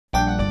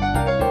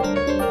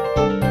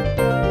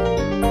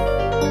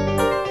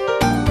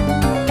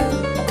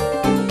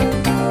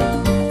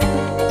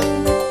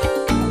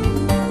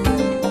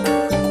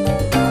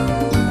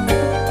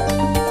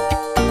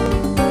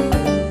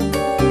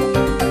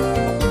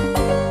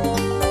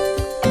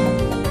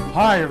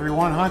Hi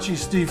everyone, Hanshi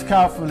Steve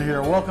Kaufman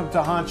here. Welcome to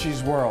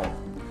Hanshi's World.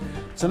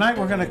 Tonight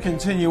we're going to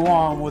continue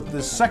on with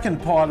the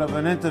second part of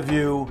an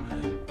interview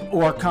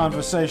or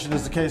conversation,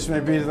 as the case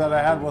may be, that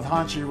I had with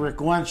Hanshi Rick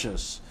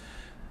Lenchus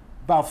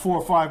about 4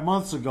 or 5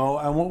 months ago.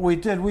 And what we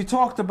did, we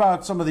talked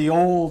about some of the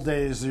old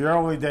days, the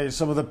early days,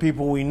 some of the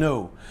people we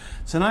knew.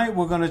 Tonight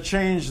we're going to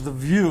change the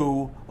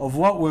view of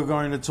what we're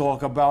going to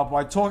talk about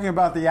by talking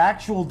about the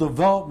actual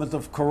development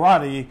of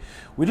karate.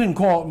 We didn't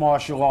call it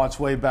martial arts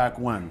way back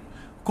when.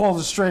 We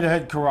called it straight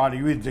ahead karate.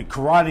 You did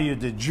karate, you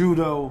did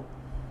judo,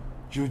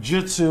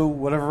 jiu-jitsu,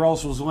 whatever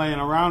else was laying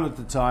around at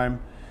the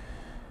time.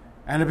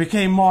 And it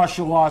became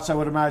martial arts, I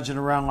would imagine,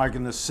 around like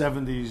in the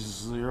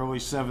 70s, the early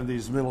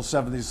 70s, middle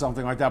 70s,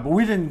 something like that. But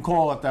we didn't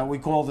call it that. We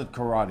called it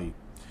karate.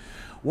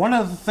 One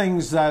of the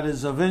things that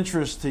is of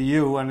interest to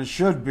you, and it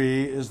should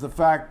be, is the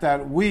fact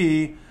that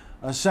we,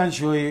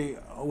 essentially,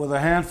 with a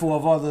handful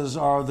of others,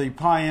 are the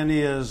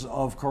pioneers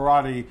of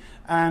karate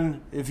and,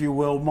 if you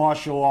will,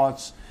 martial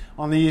arts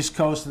on the East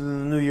Coast and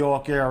in the New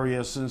York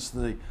area since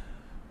the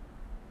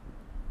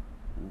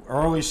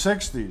early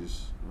 60s.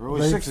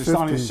 Early 60s,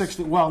 starting in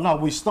 60. Well, no,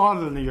 we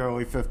started in the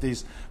early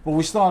 50s, but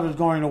we started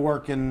going to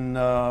work in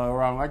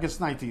around, I guess,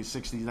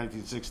 1960,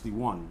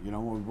 1961. You know,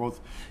 when we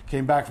both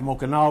came back from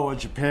Okinawa,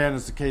 Japan,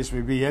 as the case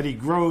may be. Eddie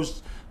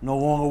Gross, no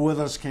longer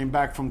with us, came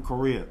back from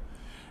Korea.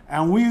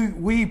 And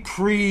we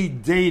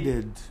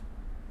predated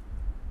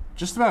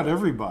just about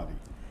everybody.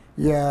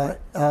 Yeah,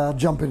 I'll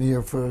jump in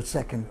here for a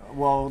second.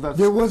 Well, that's...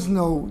 There was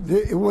no,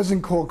 it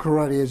wasn't called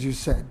karate, as you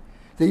said.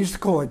 They used to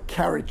call it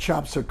carrot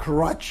chops or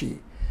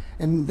karachi.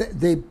 And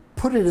they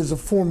put it as a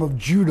form of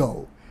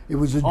judo. It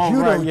was a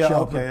judo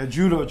chop. Okay, a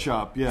judo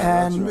chop,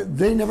 yeah. And that's right.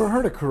 They never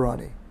heard of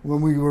karate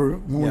when we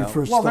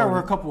first started. Well, there were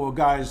a couple of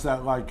guys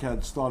that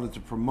had started to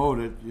promote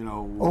it, you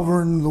know.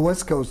 Over in the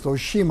West Coast,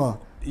 Oshima.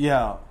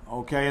 Yeah,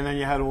 okay, and then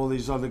you had all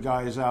these other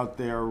guys out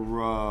there.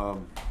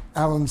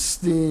 Alan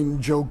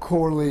Steen, Joe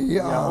Corley,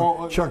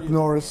 Chuck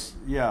Norris.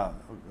 Yeah.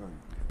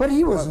 But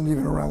he wasn't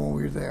even around when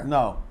we were there.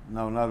 No,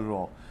 not at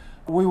all.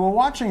 We were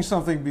watching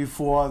something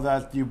before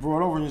that you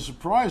brought over and you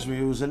surprised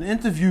me. It was an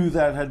interview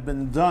that had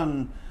been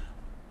done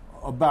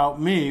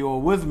about me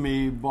or with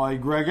me by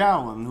Greg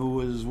Allen,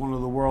 who is one of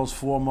the world's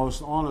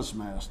foremost honest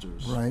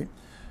masters. Right.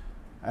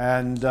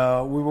 And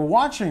we were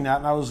watching that,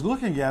 and I was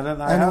looking at it.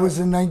 And it was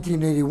in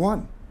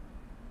 1981.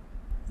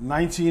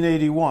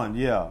 1981,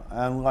 yeah.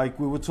 And like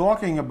we were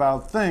talking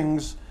about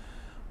things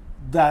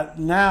that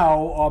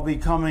now are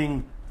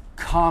becoming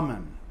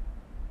common.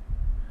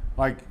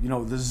 Like, you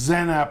know, the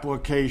Zen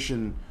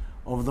application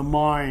of the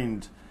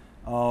mind,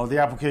 the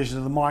application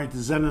of the mind to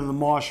Zen and the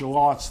martial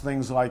arts,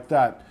 things like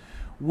that,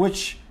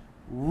 which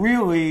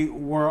really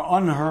were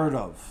unheard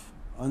of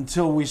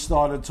until we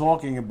started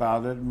talking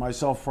about it,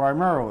 myself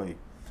primarily.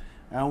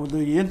 And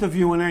the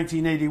interview in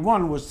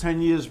 1981 was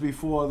 10 years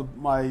before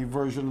my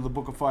version of the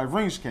Book of Five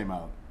Rings came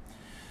out.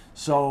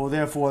 So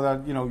therefore,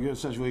 that, you know,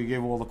 essentially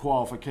gave all the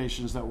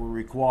qualifications that were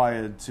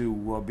required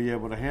to be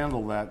able to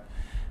handle that.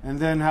 And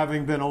then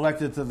having been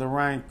elected to the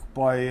rank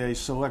by a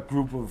select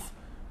group of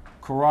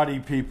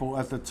karate people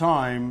at the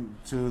time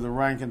to the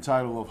rank and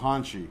title of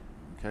Hanshi,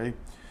 okay?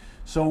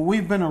 So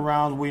we've been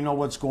around, we know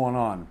what's going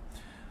on.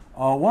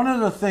 One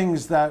of the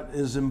things that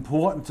is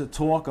important to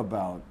talk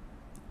about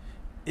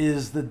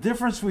is the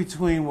difference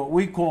between what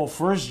we call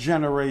first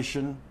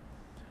generation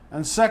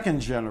and second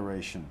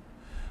generation.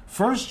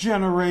 First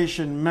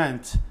generation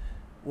meant,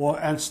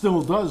 and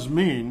still does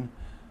mean,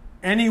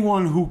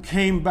 anyone who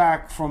came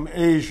back from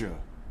Asia.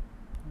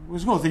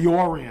 Let's go with the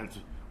Orient.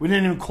 We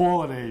didn't even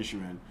call it Asia,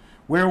 man.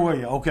 Where were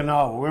you?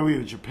 Okinawa. Where were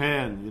you?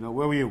 Japan. You know,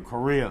 where were you?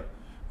 Korea.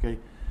 Okay.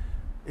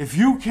 If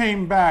you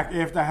came back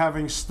after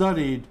having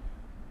studied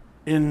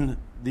in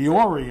the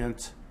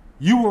Orient,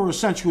 you were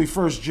essentially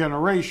first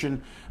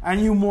generation,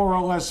 and you more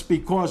or less,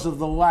 because of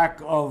the lack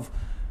of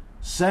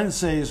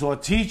senseis or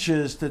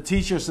teachers to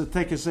teach us to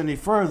take us any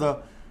further,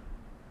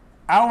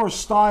 our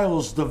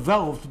styles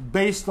developed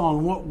based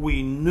on what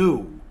we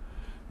knew.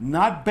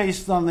 Not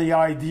based on the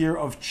idea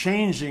of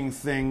changing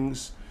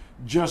things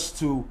just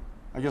to,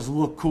 I guess,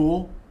 look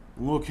cool,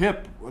 look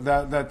hip.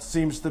 That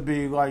seems to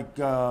be like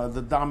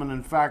the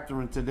dominant factor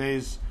in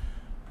today's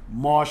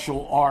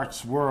martial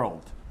arts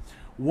world.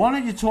 Why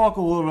don't you talk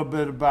a little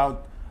bit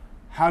about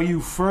how you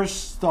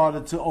first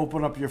started to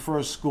open up your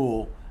first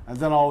school, and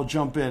then I'll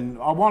jump in.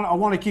 I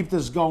want to keep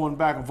this going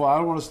back and forth. I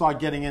don't want to start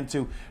getting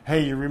into,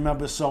 hey, you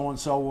remember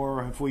so-and-so,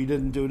 or if we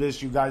didn't do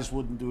this, you guys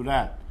wouldn't do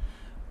that.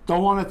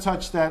 Don't want to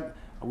touch that.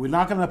 We're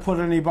not going to put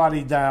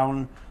anybody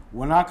down.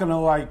 We're not going to,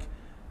 like,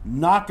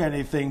 knock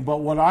anything. But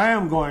what I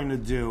am going to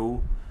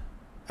do,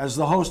 as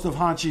the host of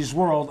Hanshi's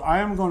World, I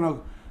am going to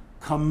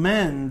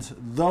commend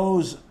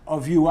those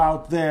of you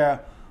out there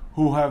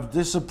who have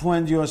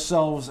disciplined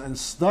yourselves and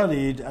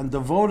studied and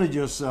devoted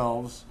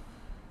yourselves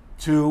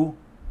to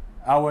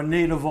our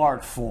native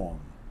art form,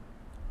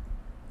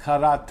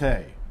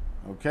 karate.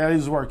 Okay, I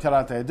use the word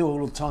karate. I do a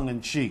little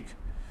tongue-in-cheek.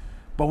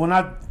 But we're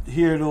not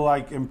here to,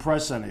 like,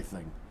 impress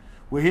anything.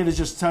 We're here to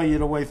just tell you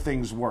the way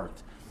things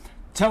worked.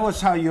 Tell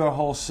us how your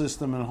whole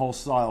system and whole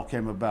style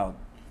came about.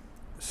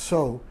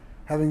 So,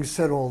 having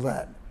said all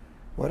that,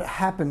 what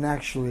happened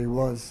actually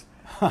was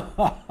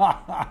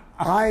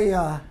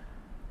I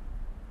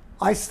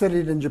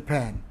studied in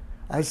Japan.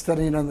 I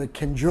studied under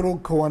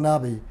Kenjiro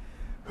Kawanabe,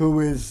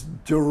 who is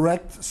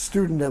direct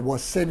student at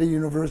Waseda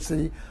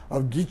University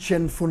of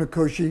Gichen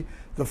Funakoshi,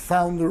 the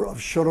founder of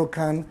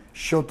Shotokan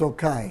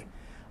Shotokai.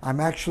 I'm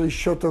actually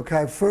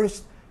Shotokai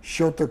first,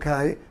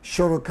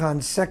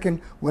 Shotokan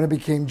second, when it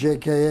became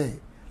JKA.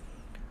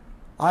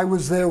 I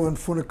was there when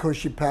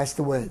Funakoshi passed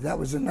away. That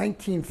was in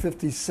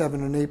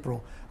 1957 in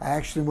April. I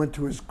actually went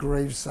to his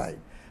gravesite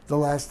the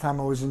last time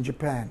I was in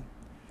Japan.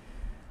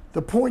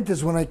 The point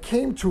is, when I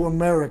came to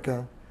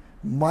America,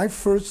 my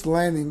first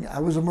landing, I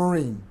was a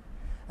Marine,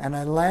 and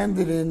I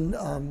landed in,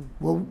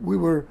 well, we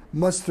were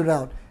mustered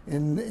out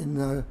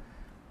in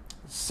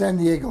San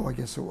Diego, I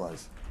guess it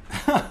was.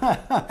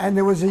 And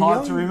there was a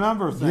Hard to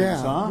remember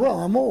things, huh? Well,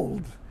 I'm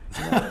old.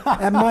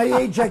 At my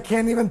age, I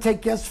can't even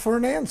take yes for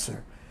an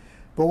answer.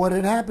 But what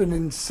had happened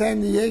in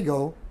San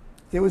Diego,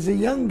 there was a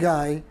young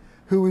guy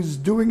who was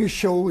doing a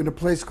show in a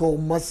place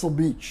called Muscle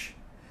Beach.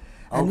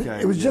 And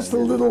it was just a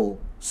little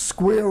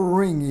square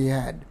ring he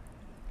had.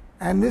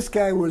 And this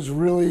guy was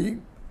really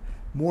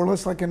more or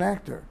less like an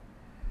actor.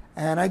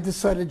 And I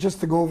decided just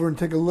to go over and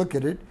take a look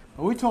at it.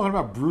 Are we talking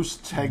about Bruce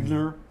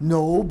Tegner?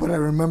 No, but I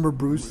remember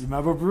Bruce. You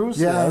remember Bruce?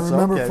 Yeah, Yes, I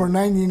remember okay. for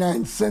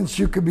 99 cents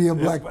you could be a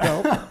black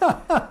belt.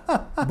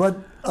 But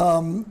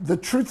the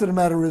truth of the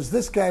matter is,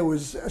 this guy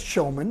was a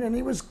showman, and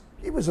he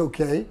was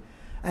okay.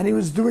 And he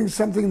was doing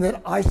something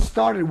that I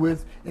started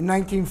with in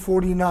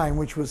 1949,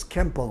 which was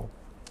Kempo.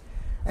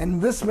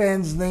 And this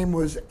man's name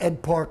was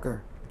Ed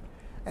Parker.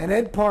 And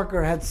Ed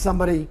Parker had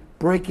somebody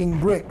breaking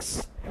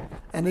bricks.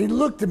 And he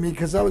looked at me,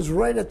 because I was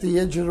right at the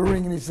edge of the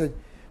ring, and he said,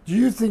 "Do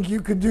you think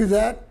you could do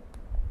that?"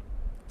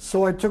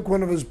 So I took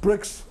one of his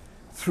bricks,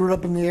 threw it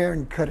up in the air,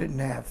 and cut it in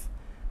half.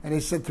 And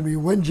he said to me,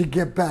 "When'd you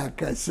get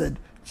back?" I said,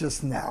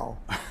 "Just now."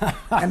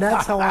 And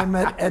that's how I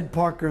met Ed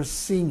Parker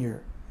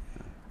Sr.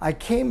 I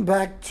came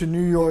back to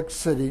New York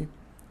City.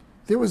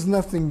 There was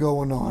nothing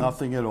going on.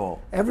 Nothing at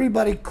all.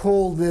 Everybody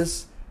called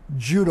this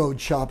judo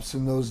chops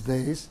in those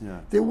days.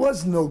 Yeah. There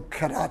was no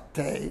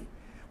karate,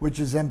 which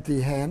is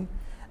empty hand.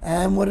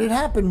 And what had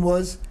happened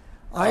was,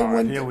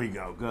 Here we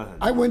go. Go ahead.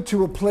 I went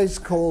to a place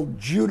called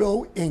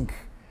Judo Inc.,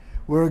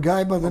 where a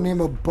guy by the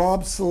name of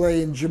Bob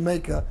Soleil in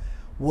Jamaica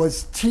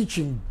was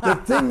teaching. The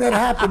thing that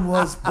happened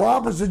was,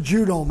 Bob was a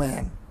judo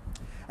man,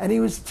 and he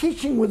was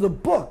teaching with a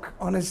book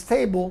on his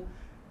table,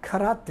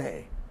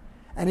 karate.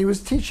 And he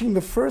was teaching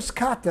the first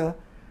kata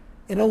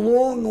in a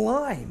long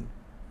line.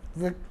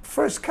 The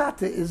first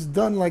kata is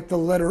done like the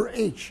letter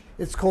H.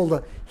 It's called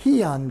a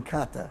heian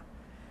kata.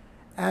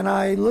 And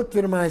I looked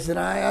at him and I said,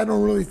 I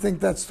don't really think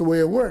that's the way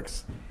it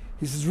works.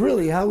 He says,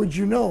 "Really? How would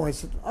you know?" I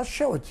said, "I'll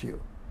show it to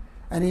you."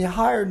 And he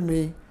hired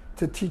me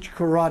to teach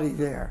karate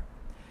there.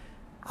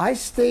 I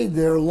stayed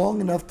there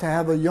long enough to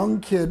have a young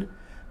kid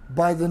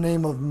by the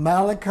name of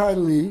Malachi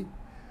Lee,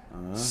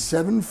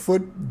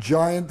 7-foot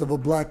giant of a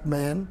black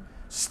man,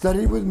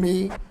 studied with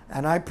me,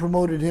 and I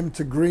promoted him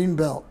to green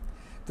belt.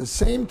 At the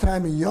same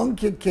time, a young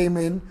kid came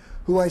in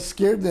who I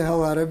scared the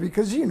hell out of,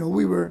 because, you know,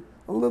 we were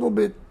a little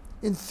bit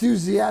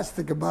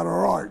enthusiastic about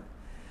our art.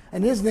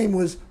 And his name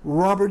was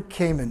Robert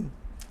Kamen,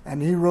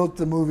 and he wrote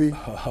the movie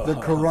The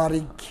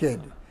Karate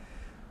Kid.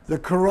 The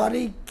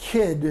Karate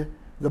Kid,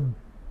 the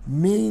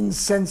mean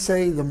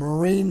sensei, the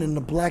Marine in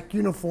the black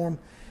uniform,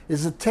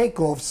 is a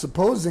takeoff,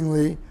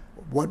 supposedly,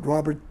 what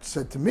Robert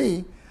said to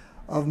me,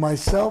 of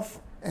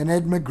myself and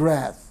Ed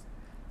McGrath.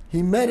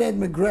 He met Ed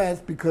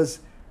McGrath because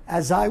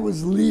as I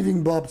was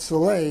leaving Bob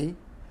Soleil,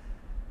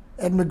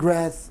 Ed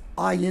McGrath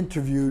I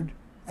interviewed,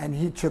 and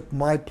he took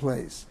my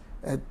place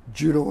at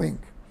Judo Inc.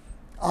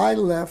 I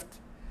left,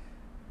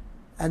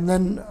 and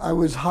then I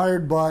was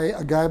hired by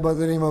a guy by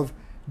the name of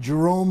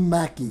Jerome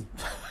Mackey,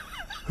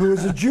 who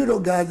was a judo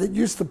guy that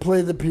used to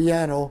play the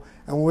piano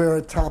and wear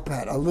a top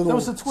hat, a little That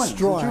was the twins,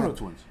 straw the judo hat.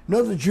 twins.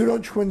 No, the judo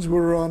twins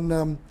were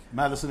on...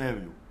 Madison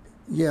Avenue.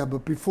 yeah,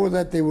 but before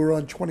that they were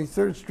on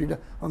 23rd Street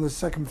on the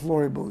second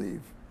floor, I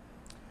believe.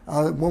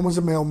 One was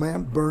a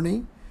mailman,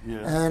 Bernie,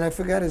 and I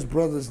forgot his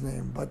brother's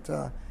name, but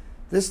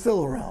they're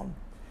still around.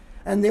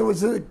 And there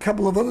was a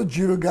couple of other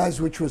judo guys,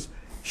 which was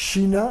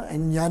Sheena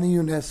and Yanni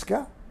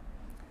Unesca.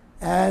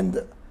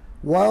 And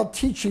while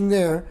teaching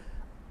there,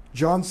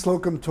 John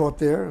Slocum taught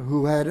there,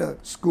 who had a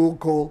school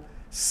called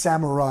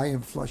Samurai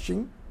in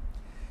Flushing.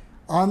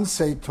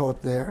 Ansei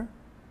taught there,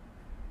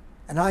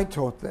 and I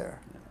taught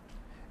there.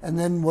 And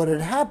then what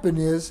had happened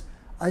is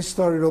I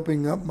started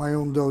opening up my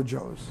own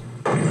dojos.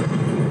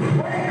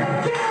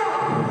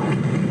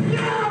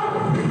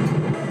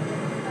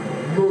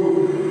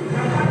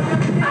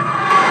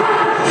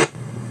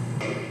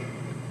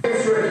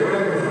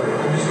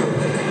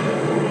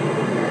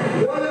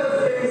 One of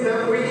the things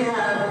that we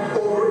have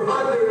over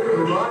other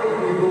karate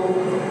people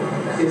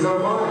is our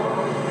mind.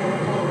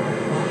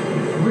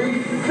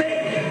 We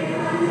fake.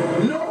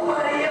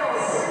 Nobody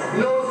else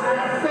knows how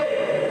to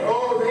fake.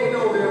 Oh, they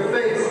know their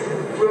face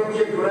from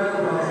kick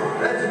around.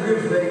 That's a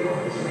good fake.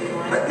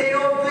 But they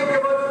don't think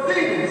about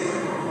things.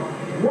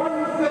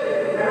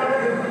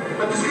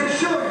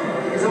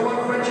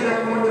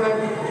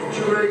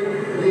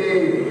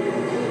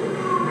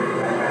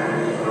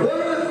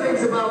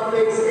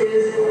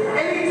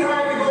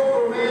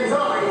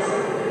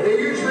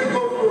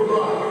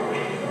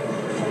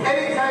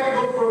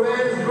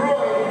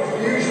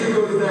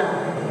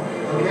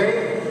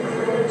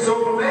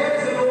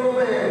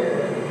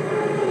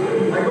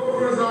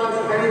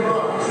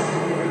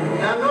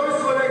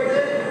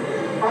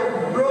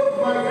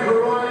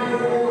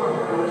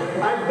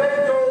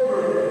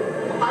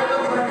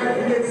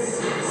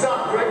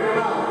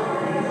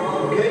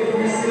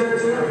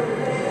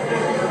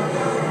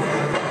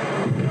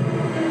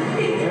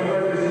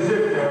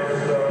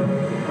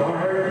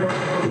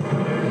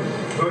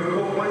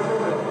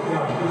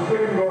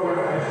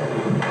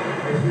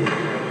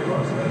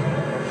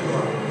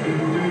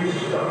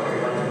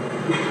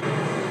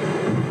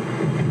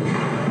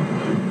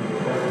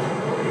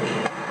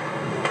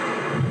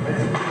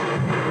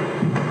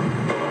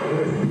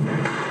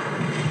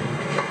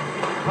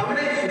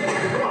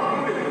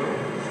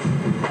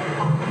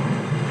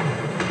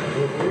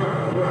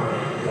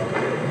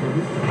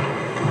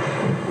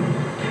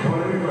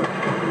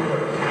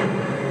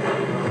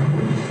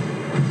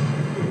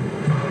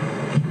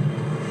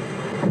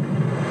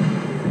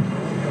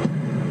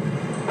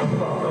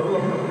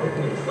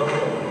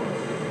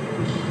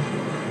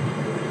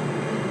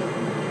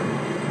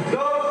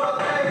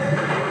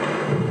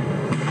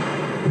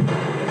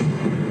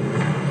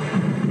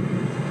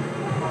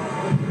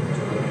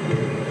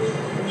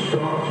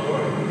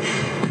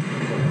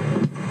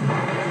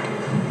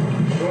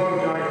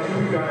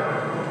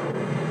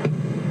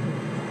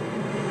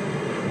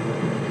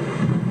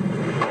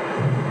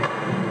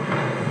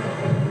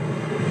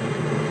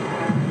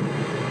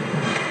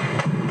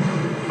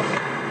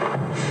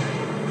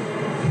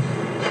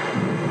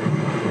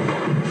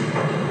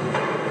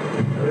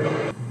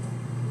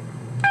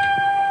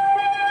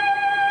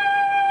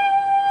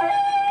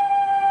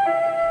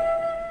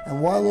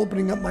 And while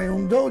opening up my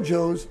own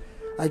dojos,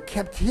 I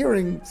kept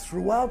hearing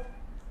throughout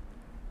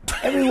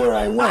everywhere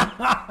I went,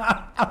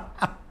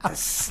 the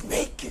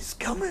snake is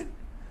coming.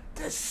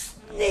 The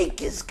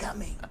snake is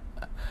coming.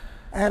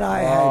 And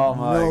I had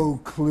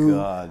no clue.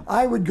 God.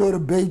 I would go to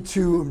Bay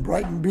 2 in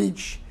Brighton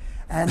Beach,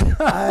 and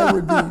I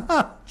would be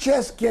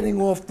just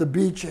getting off the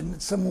beach, and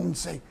someone would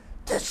say,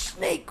 the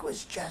snake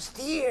was just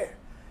here.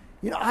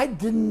 You know, I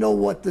didn't know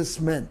what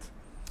this meant.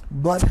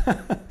 But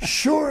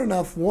sure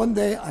enough, one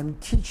day I'm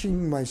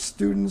teaching my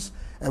students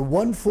at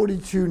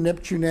 142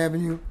 Neptune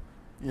Avenue.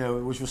 Yeah,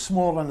 which was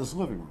smaller than this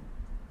living room.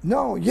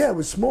 No, yeah, it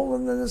was smaller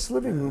than this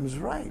living room, is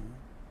right.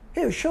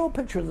 Here, show a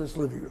picture of this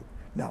living room.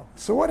 No.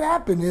 So what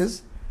happened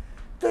is,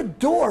 the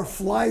door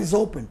flies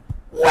open.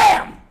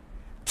 Wham!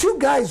 Two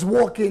guys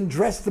walk in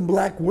dressed in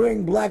black,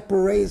 wearing black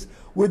berets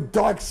with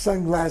dark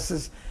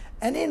sunglasses,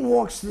 and in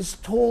walks this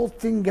tall,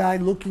 thin guy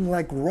looking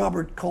like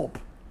Robert Culp,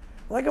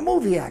 like a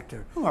movie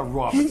actor. Who's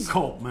Robert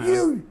Culp,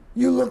 man?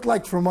 You look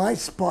like from I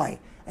Spy,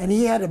 and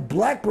he had a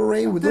black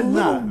beret with a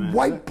little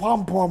white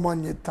pom-pom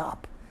on your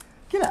top.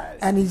 Get out of here.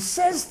 And he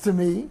says to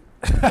me,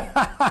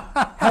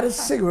 had a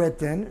cigarette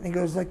then, and he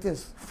goes like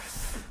this.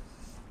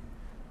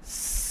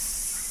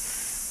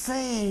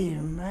 Say,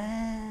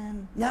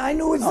 man. Now I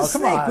knew it was a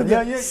snake.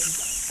 On.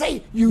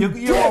 Say,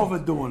 you're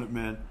overdoing it,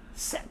 man.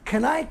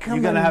 Can I come?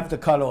 You're gonna have to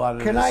cut a lot of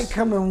this. Can I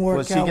come and work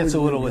out? Because he gets a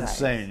little you guys?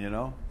 insane, you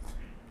know.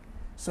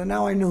 So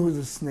now I knew who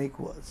the snake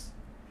was,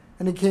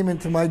 and he came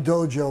into my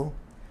dojo,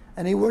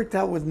 and he worked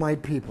out with my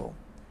people.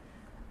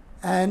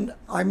 And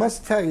I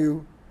must tell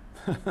you,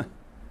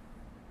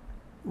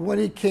 when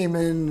he came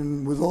in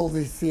and with all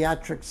the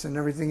theatrics and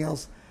everything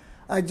else,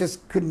 I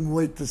just couldn't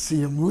wait to see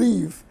him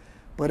leave.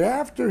 But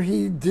after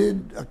he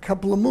did a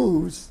couple of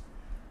moves,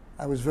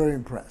 I was very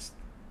impressed.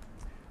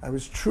 I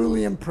was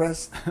truly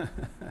impressed,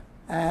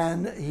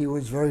 and he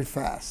was very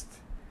fast.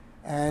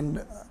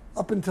 And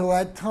up until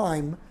that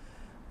time,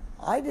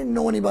 I didn't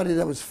know anybody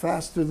that was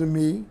faster than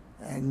me,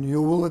 and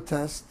you will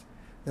attest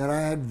that I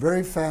had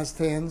very fast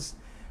hands.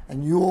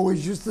 And you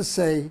always used to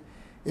say,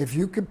 if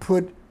you could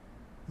put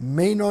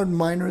Maynard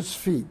Minor's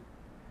feet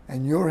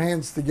and your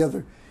hands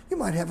together, you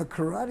might have a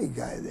karate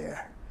guy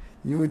there.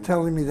 You were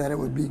telling me that it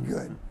would be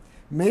good.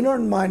 Maynard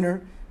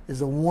Minor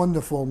is a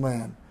wonderful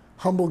man,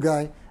 humble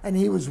guy, and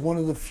he was one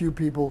of the few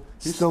people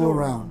still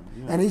around.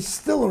 Yeah. And he's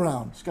still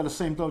around. He's got the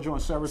same dojo on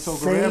Saratoga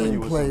Same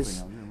Avenue place. or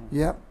something.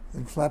 Yep,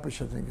 in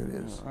Flatbush, I think it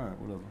is. Yeah, all right,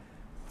 whatever.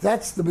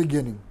 That's the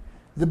beginning.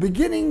 The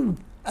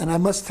beginning, and I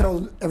must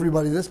tell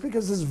everybody this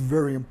because this is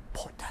very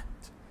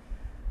important.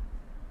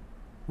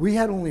 We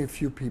had only a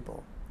few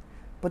people,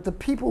 but the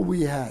people we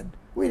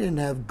didn't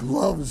have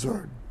gloves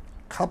or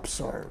cups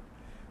or,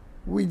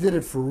 we did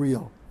it for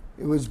real.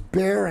 It was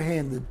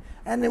barehanded,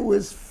 and it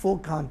was full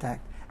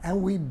contact,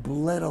 and we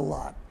bled a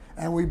lot,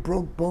 and we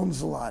broke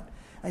bones a lot.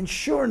 And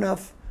sure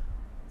enough,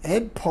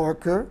 Ed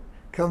Parker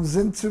comes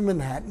into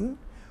Manhattan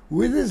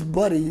with his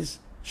buddies,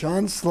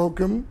 John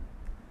Slocum,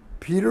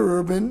 Peter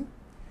Urban,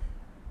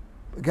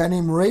 a guy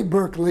named Ray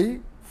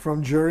Berkeley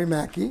from Jerry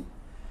Mackey,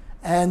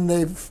 and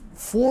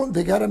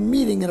they got a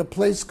meeting at a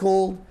place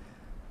called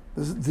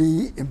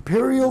the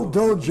Imperial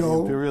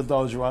Dojo. Imperial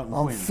Dojo out in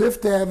on Queens.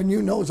 5th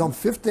Avenue. No, it was on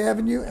 5th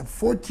Avenue and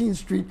 14th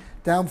Street,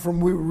 down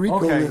from where Rico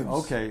lives.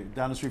 Okay,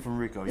 down the street from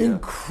Rico, yeah.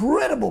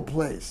 Incredible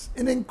place,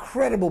 an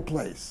incredible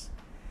place.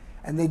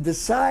 And they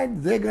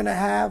decide they're going to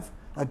have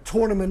a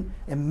tournament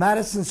in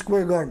Madison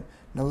Square Garden.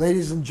 Now,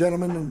 ladies and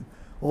gentlemen, and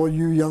all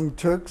you young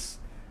Turks,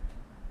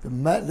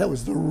 that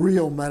was the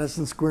real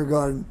Madison Square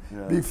Garden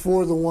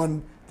before the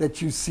one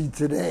that you see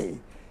today.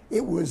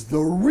 It was the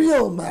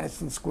real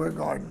Madison Square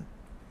Garden.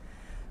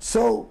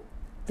 So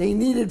they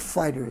needed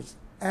fighters,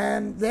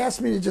 and they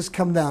asked me to just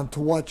come down to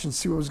watch and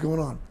see what was going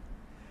on.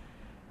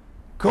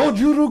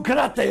 Kojuru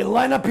Karate,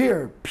 line up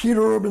here.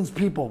 Peter Urban's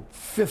people,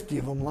 50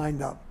 of them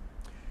lined up.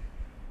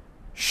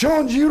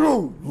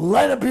 Shonjiru,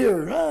 line up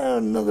here.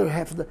 Another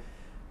half of the.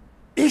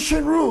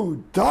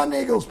 Ishinru, Don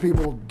Nagel's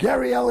people,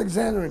 Gary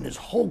Alexander and his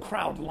whole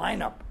crowd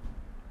line up.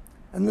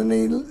 And then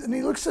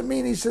he looks at me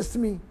and he says to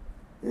me,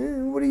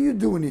 what are you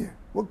doing here?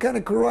 What kind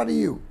of karate are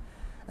you?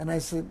 And I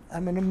said,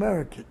 I'm an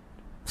American.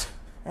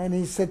 And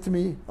he said to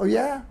me, oh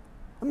yeah?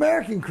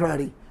 American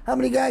karate. How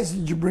many guys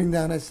did you bring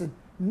down? I said,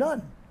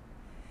 none.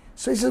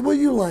 So he said, well,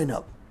 you line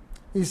up.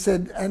 He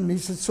said,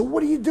 so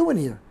what are you doing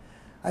here?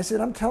 I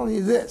said, I'm telling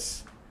you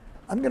this.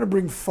 I'm going to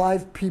bring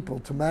 5 people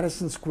to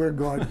Madison Square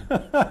Garden.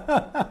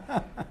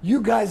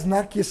 You guys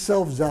knock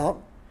yourselves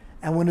out,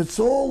 and when it's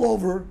all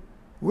over,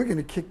 we're going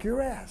to kick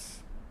your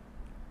ass.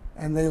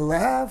 And they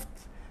laughed,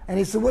 and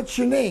he said, what's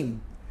your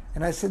name?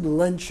 And I said,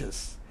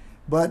 Lenchus.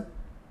 But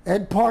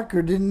Ed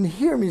Parker didn't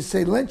hear me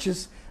say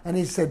Lenchus, and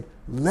he said,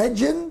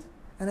 Legend?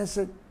 And I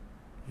said,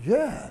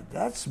 yeah,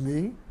 that's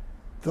me,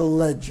 the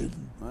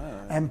Legend.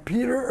 Right. And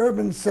Peter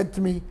Urban said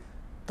to me,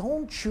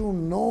 don't you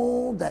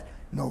know that,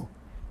 no,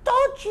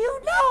 don't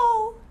you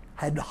know,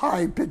 had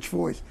high-pitched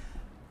voice,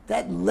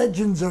 that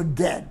legends are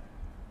dead.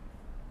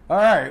 All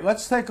right,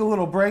 let's take a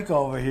little break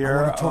over here.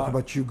 I want to talk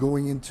about you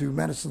going into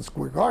Madison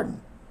Square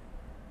Garden.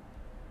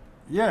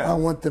 Yeah. I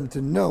want them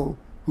to know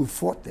who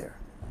fought there.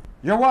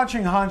 You're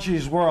watching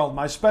Hanshi's World.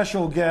 My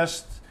special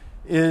guest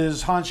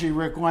is Hanshi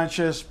Rick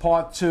Lenchus,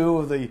 part 2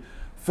 of the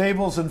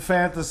Fables and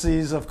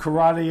Fantasies of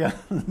Karate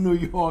in the New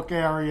York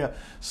area,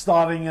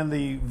 starting in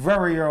the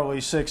very early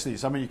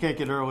 60s. I mean, you can't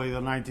get earlier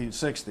than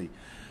 1960.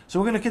 So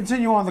we're going to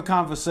continue on the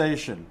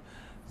conversation.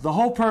 The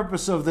whole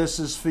purpose of this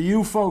is for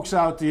you folks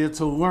out there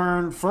to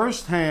learn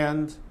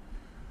firsthand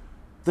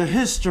the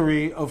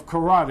history of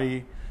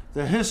karate,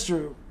 the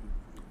history,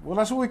 well,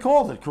 that's what we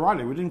called it,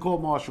 karate. We didn't call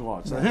it martial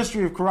arts. The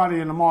history of karate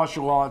and the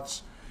martial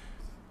arts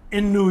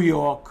in New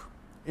York,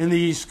 in the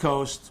East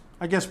Coast,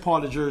 I guess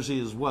part of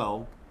Jersey as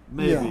well,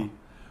 maybe, Yeah.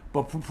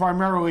 but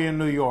primarily in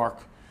New York.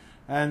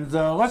 And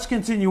let's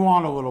continue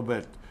on a little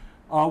bit.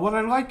 What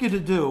I'd like you to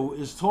do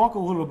is talk a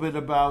little bit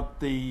about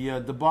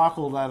the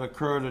debacle that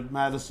occurred at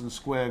Madison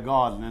Square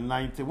Garden in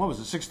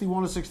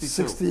 61 or 62?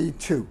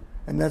 62.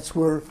 And that's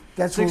where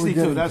we 62,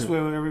 get that's into.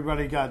 where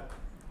everybody got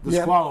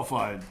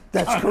disqualified.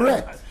 That's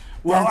correct.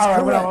 Well, That's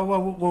all right,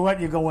 correct. we'll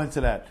let you go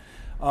into that.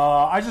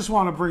 I just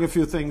want to bring a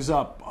few things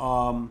up.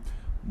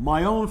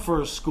 My own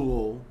first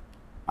school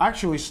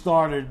actually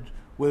started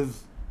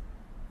with,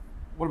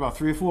 what about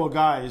 3 or 4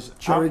 guys?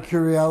 Jerry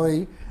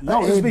Curielli.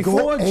 No, it was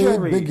before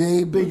Jerry. Big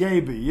Abe. Big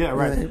Abe, yeah,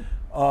 right.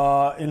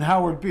 In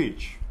Howard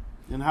Beach.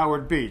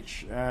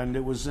 And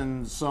it was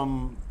in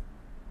some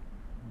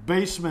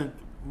basement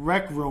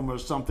rec room or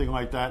something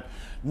like that.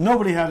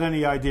 Nobody had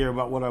any idea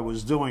about what I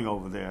was doing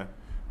over there.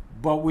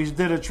 But we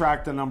did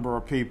attract a number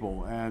of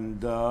people.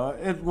 And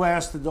it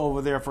lasted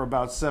over there for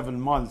about 6, 7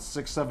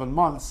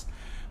 months,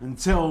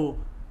 until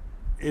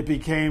it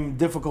became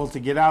difficult to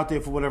get out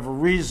there for whatever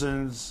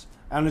reasons,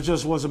 and it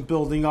just wasn't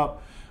building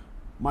up.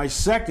 My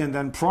second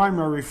and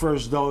primary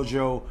first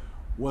dojo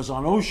was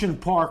on Ocean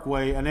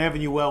Parkway and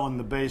Avenue L in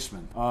the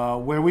basement,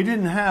 where we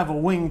didn't have a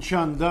Wing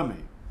Chun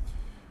dummy.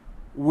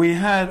 We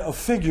had a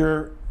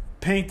figure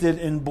painted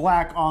in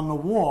black on the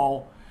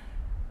wall,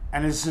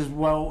 and it says,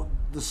 well,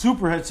 the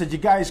superhead said, you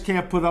guys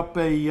can't put up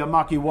a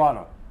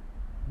makiwara.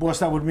 Boss,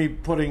 that would mean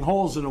putting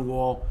holes in the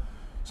wall.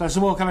 So I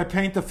said, well, can I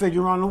paint the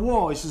figure on the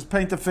wall? He says,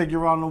 paint the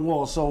figure on the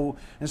wall. So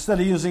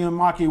instead of using a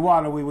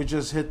makiwara, we would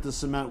just hit the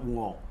cement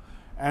wall.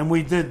 And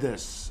we did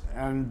this,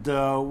 and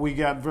we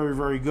got very,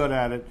 very good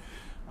at it.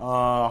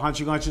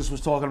 Hanshi Lenchus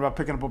was talking about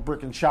picking up a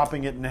brick and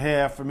chopping it in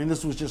half. I mean,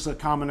 this was just a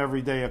common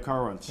everyday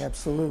occurrence.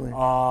 Absolutely.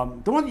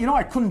 The one,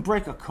 I couldn't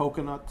break a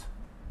coconut.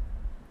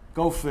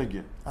 Go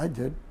figure. I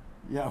did.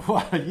 Yeah,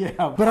 well,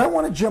 yeah. But I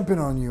want to jump in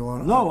on you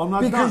on No, I'm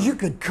not because done. you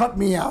could cut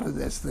me out of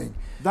this thing.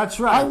 That's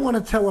right. I want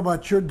to tell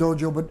about your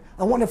dojo, but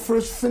I want to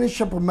first finish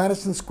up with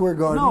Madison Square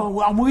Garden.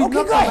 No, I'm leading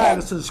up to go ahead.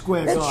 Madison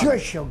Square It's Garden. your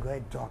show. Go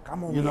ahead, Doc.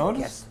 I'm only You a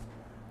notice? guest.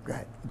 Go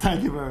ahead.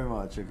 Thank you very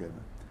much. You're good.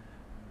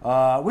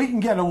 We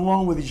can get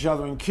along with each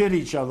other and kid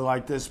each other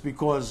like this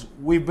because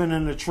we've been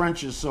in the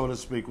trenches, so to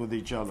speak, with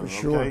each other. For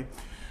sure. Okay?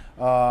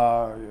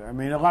 I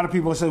mean, a lot of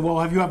people say, well,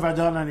 have you ever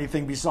done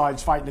anything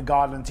besides fight in the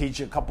garden and teach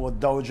a couple of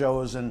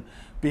dojos and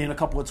be in a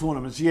couple of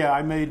tournaments? Yeah,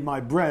 I made my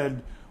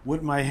bread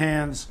with my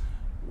hands,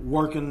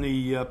 working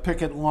the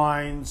picket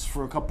lines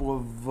for a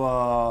couple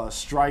of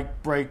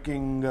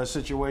strike-breaking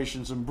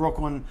situations in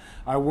Brooklyn.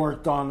 I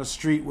worked on the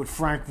street with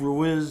Frank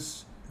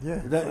Ruiz.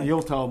 Yeah,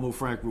 You'll tell him who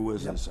Frank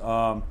Ruiz is.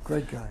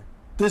 Great guy.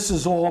 This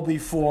is all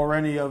before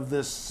any of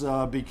this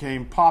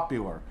became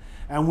popular.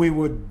 And we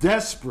were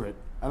desperate,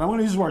 and I want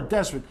to use the word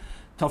desperate,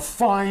 to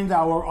find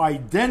our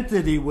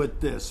identity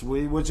with this.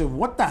 We said,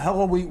 what the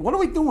hell what are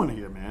we doing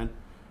here, man?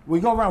 We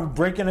go around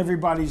breaking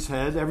everybody's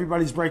head.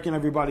 Everybody's breaking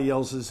everybody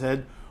else's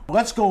head.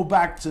 Let's go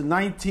back to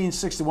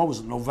 1960. What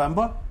was it,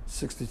 November?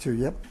 62,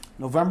 yep.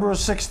 November of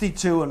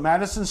 62 in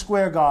Madison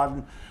Square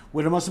Garden,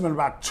 where there must have been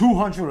about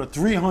 200 or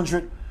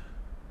 300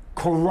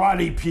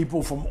 karate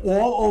people from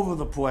all over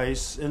the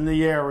place in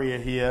the area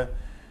here.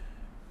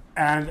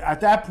 And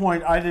at that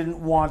point, I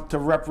didn't want to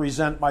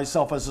represent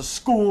myself as a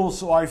school,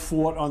 so I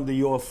fought under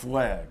your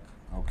flag,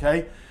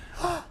 okay?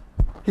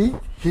 He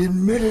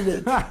admitted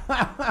it.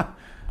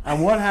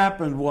 And what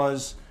happened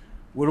was,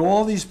 with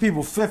all these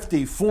people,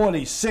 50,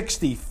 40,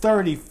 60,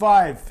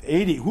 35,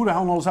 80, who the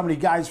hell knows how many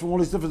guys from all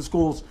these different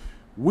schools,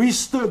 we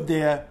stood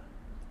there,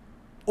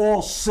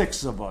 all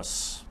 6 of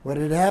us. What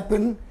had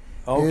happened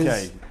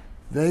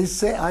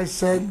is I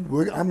said,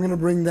 I'm going to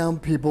bring down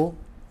people,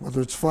 whether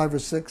it's 5 or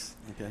 6.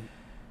 Okay.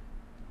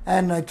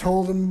 And I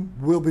told them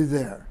we'll be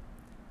there.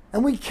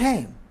 And we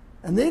came.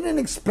 And they didn't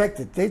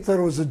expect it. They thought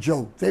it was a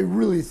joke. They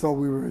really thought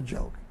we were a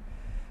joke.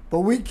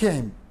 But we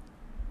came.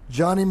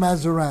 Johnny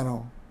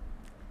Mazzarano,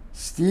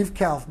 Steve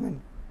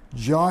Kaufman,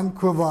 John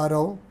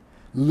Quavato,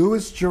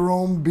 Louis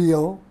Jerome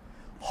Beal,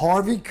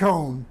 Harvey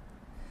Cohn,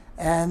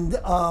 and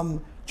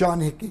John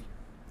Hickey.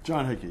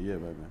 John Hickey, yeah,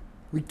 right, man.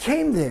 We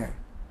came there.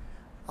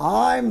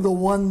 I'm the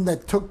one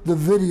that took the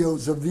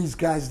videos of these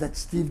guys that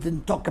Steve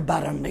didn't talk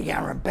about on the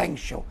Aaron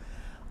Banks show.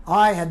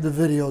 I had the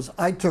videos.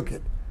 I took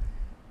it.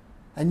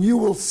 And you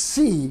will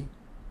see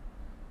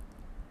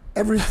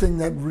everything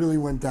that really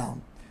went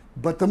down.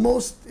 But the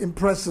most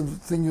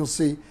impressive thing you'll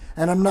see,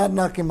 and I'm not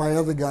knocking my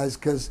other guys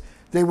because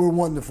They were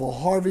wonderful.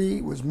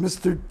 Harvey was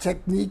Mr.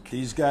 Technique.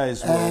 These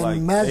guys were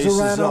and like aces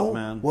Mazzarano up,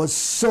 man. was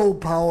so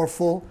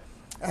powerful,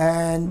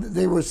 and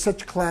they were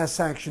such class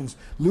actions.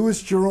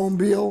 Louis Jerome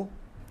Beale.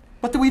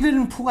 But we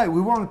didn't play.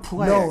 We weren't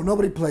playing. No,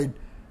 nobody played.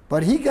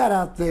 But he got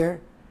out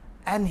there,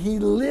 and he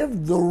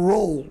lived the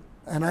role,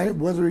 and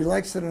whether he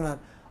likes it or not,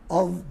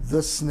 of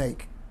the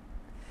snake.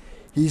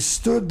 He's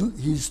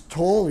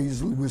tall, he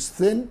was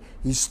thin,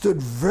 he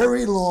stood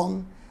very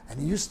long, and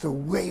he used to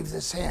wave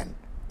this hand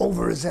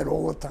over his head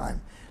all the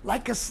time,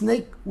 like a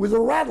snake with a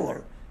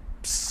rattler.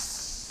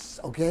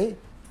 Psst, okay?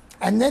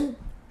 And then,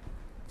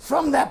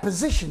 from that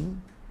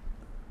position,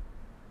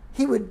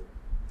 he would,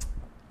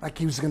 like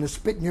he was going to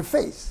spit in your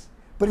face.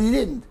 But he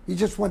didn't. He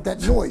just went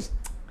that noise.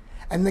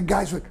 And the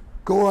guys would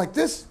go like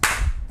this,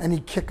 and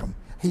he'd kick him.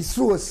 He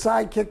threw a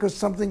side kick or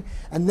something,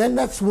 and then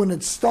that's when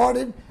it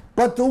started.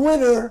 But the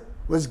winner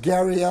was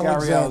Gary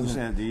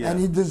Alexander. Yeah.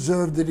 And he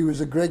deserved it. He was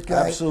a great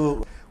guy.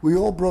 Absolutely. We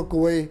all broke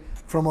away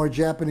from our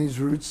Japanese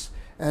roots.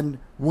 And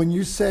when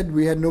you said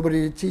we had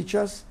nobody to teach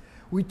us,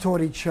 we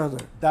taught each other.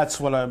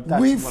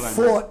 We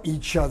fought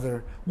each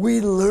other.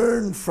 We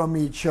learned from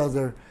each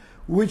other,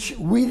 which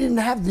we didn't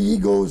have the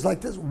egos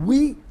like this.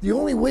 The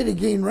only way to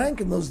gain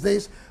rank in those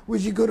days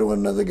was you go to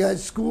another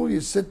guy's school,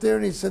 you sit there,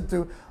 and he said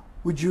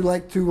would you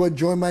like to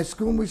join my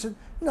school? And we said,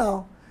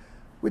 no,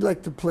 we'd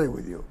like to play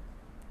with you.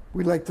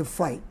 We'd like to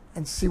fight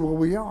and see where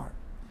we are.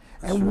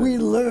 And we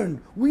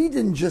learned. We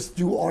didn't just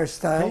do our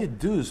style. Hey,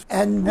 dudes.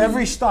 And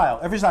every style.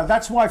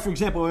 That's why, for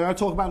example, when I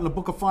talk about in the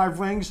Book of Five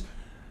Rings,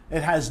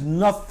 it has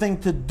nothing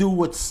to do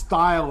with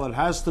style. It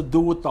has to do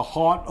with the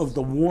heart of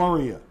the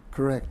warrior.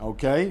 Correct.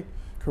 Okay?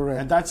 Correct.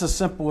 And that's as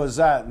simple as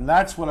that. And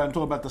that's what I'm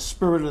talking about, the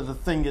spirit of the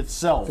thing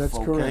itself. That's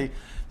okay? correct.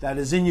 That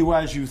is in you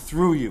as you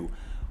through you.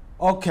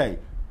 Okay,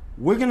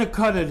 we're going to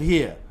cut it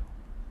here.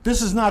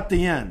 This is not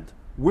the end.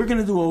 We're going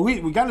to do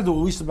we got to do at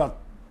least about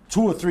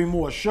 2 or 3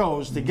 more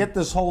shows to get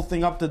this whole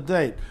thing up to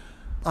date.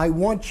 I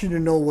want you to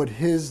know what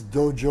his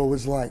dojo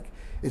was like.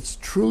 It's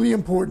truly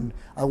important.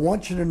 I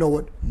want you to know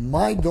what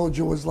my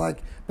dojo was like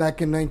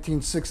back in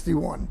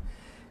 1961.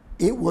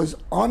 It was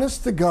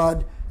honest to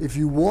God. If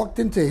you walked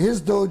into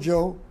his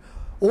dojo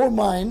or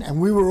mine,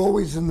 and we were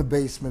always in the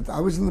basement.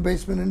 I was in the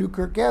basement of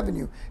Newkirk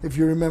Avenue, if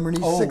you remember,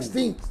 East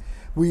 16th.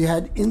 We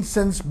had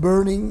incense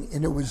burning,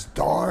 and it was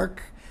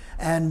dark.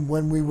 And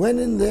when we went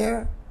in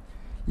there,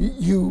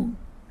 you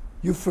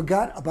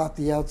forgot about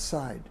the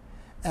outside.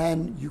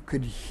 And you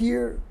could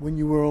hear, when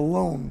you were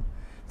alone,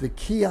 the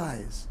key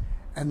eyes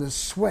and the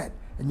sweat.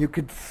 And you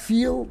could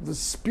feel the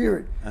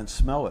spirit. And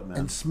smell it, man.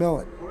 And smell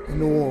it in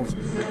the walls. He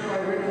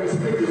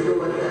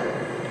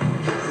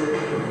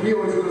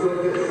always goes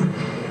like this.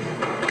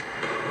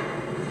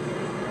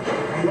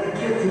 And that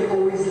kitten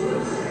always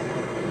lives.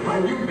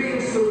 And you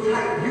being so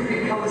tight, you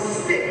become a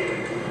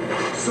stick.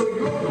 So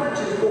your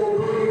punches,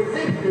 although you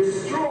think you're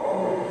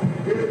strong,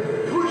 you're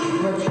push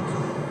punches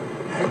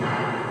and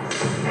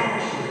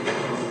smash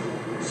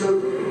it. So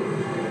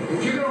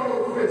if you're gonna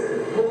hold a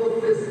fist, but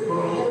hold it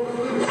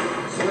loose,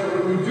 so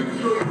that when you do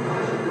throw your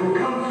punch, it will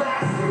come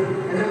faster,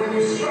 and then when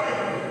you strike,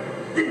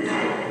 then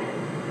tight.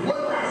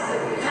 One last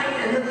second, tight,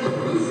 and then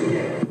loose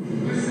again.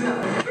 Loosen up.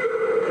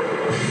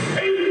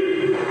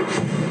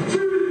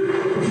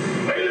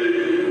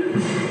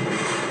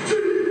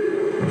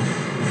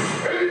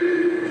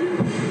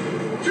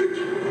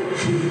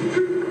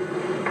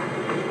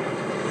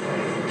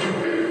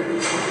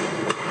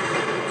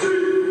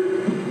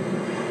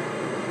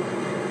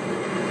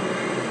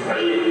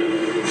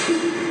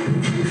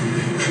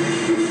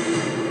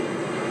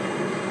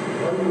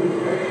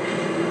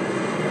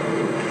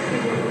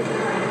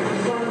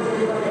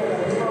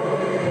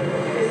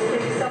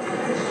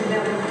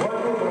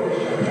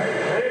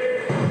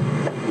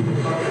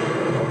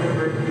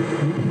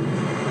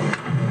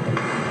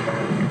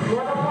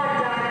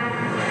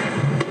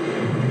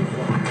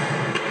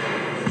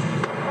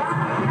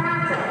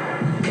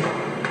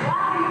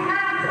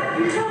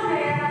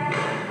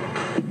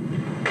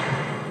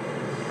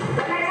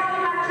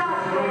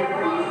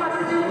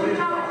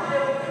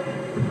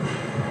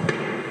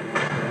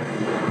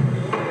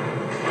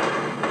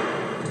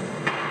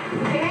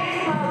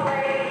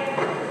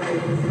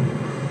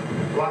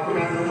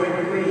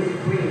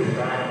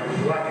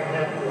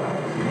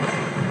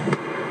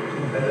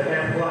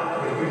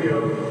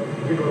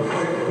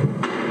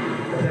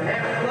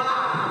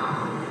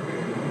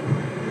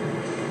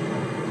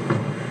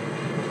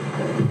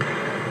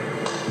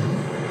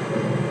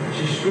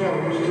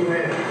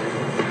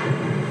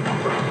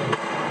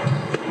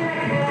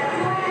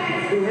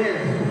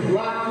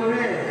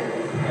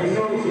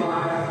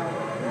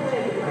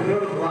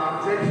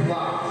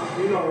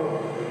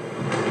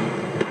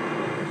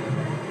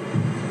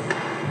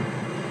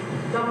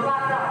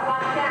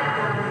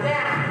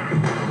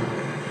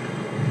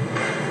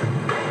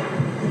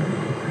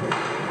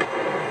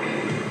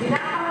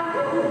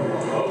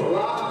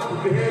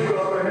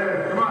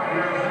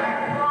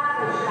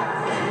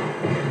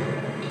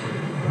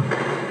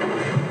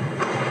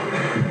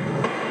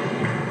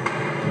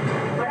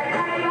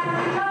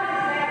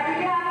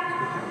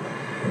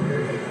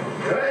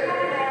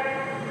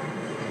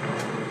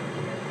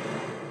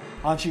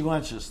 Hanshi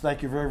Lenchus,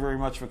 thank you very, very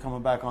much for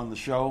coming back on the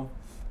show.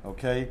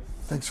 Okay.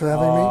 Thanks for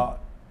having me.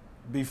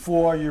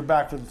 Before you're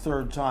back for the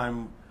third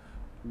time,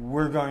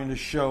 we're going to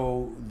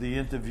show the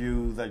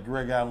interview that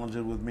Greg Allen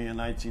did with me in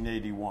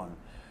 1981.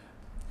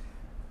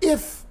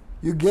 If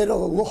you get a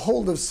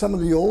hold of some of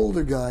the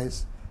older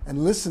guys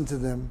and listen to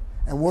them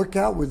and work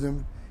out with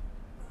them,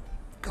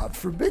 God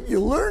forbid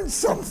you learn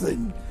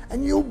something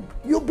and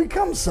you'll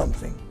become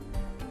something.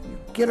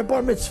 You get a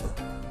bar mitzvah.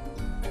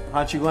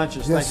 Hanshi Lenchus,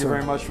 Yes, thank sir. you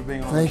very much for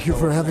being on the show. Thank you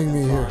for having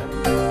me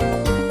here.